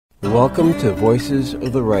Welcome to Voices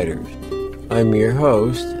of the Writers. I'm your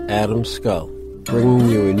host, Adam Scull, bringing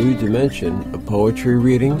you a new dimension of poetry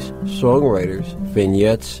readings, songwriters,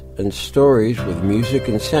 vignettes, and stories with music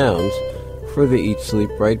and sounds for the Eat,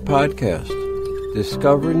 Sleep, Write podcast.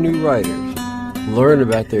 Discover new writers. Learn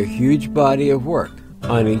about their huge body of work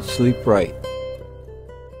on Eat, Sleep, Write.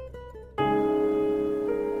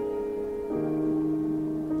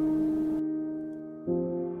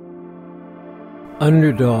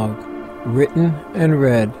 Underdog, written and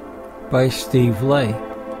read by Steve Lay.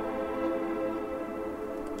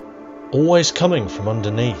 Always coming from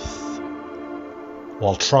underneath,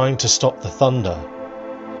 while trying to stop the thunder.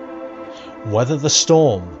 Weather the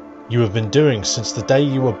storm you have been doing since the day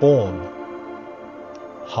you were born.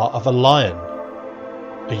 Heart of a lion,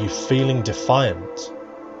 are you feeling defiant?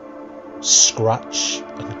 Scratch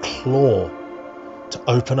and claw to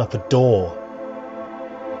open up a door.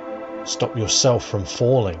 Stop yourself from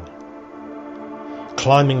falling.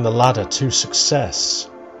 Climbing the ladder to success,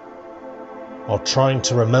 while trying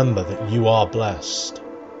to remember that you are blessed.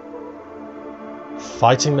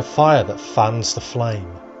 Fighting the fire that fans the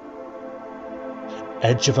flame.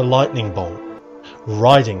 Edge of a lightning bolt,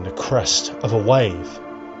 riding the crest of a wave.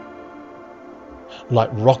 Like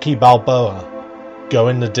Rocky Balboa, go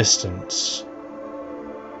in the distance.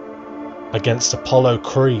 Against Apollo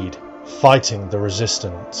Creed, fighting the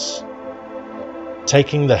resistance.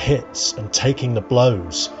 Taking the hits and taking the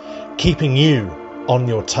blows, keeping you on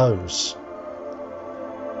your toes.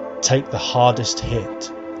 Take the hardest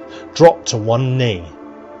hit, drop to one knee,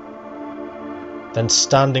 then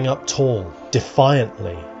standing up tall,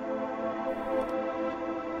 defiantly,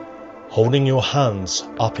 holding your hands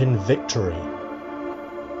up in victory.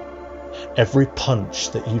 Every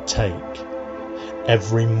punch that you take,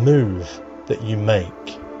 every move that you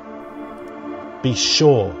make, be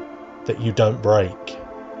sure that you don't break.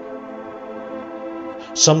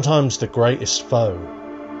 Sometimes the greatest foe,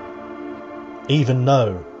 even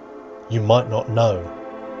though you might not know,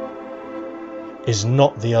 is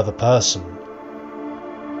not the other person.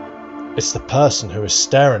 It's the person who is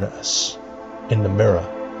staring at us in the mirror.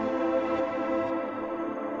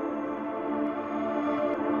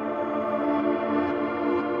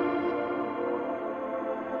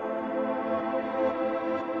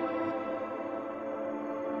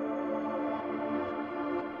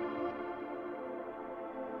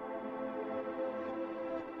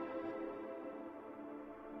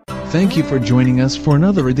 Thank you for joining us for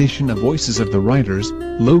another edition of Voices of the Writers,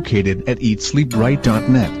 located at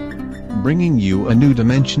eatsleepwrite.net, bringing you a new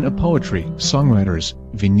dimension of poetry, songwriters,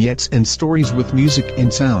 vignettes and stories with music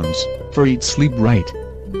and sounds, for Eat, Sleep, Write.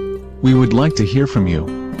 We would like to hear from you.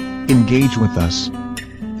 Engage with us.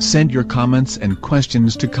 Send your comments and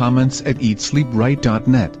questions to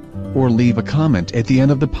comments@eatsleepwrite.net, or leave a comment at the end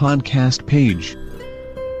of the podcast page.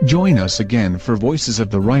 Join us again for Voices of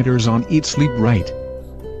the Writers on Eat, Sleep, Write.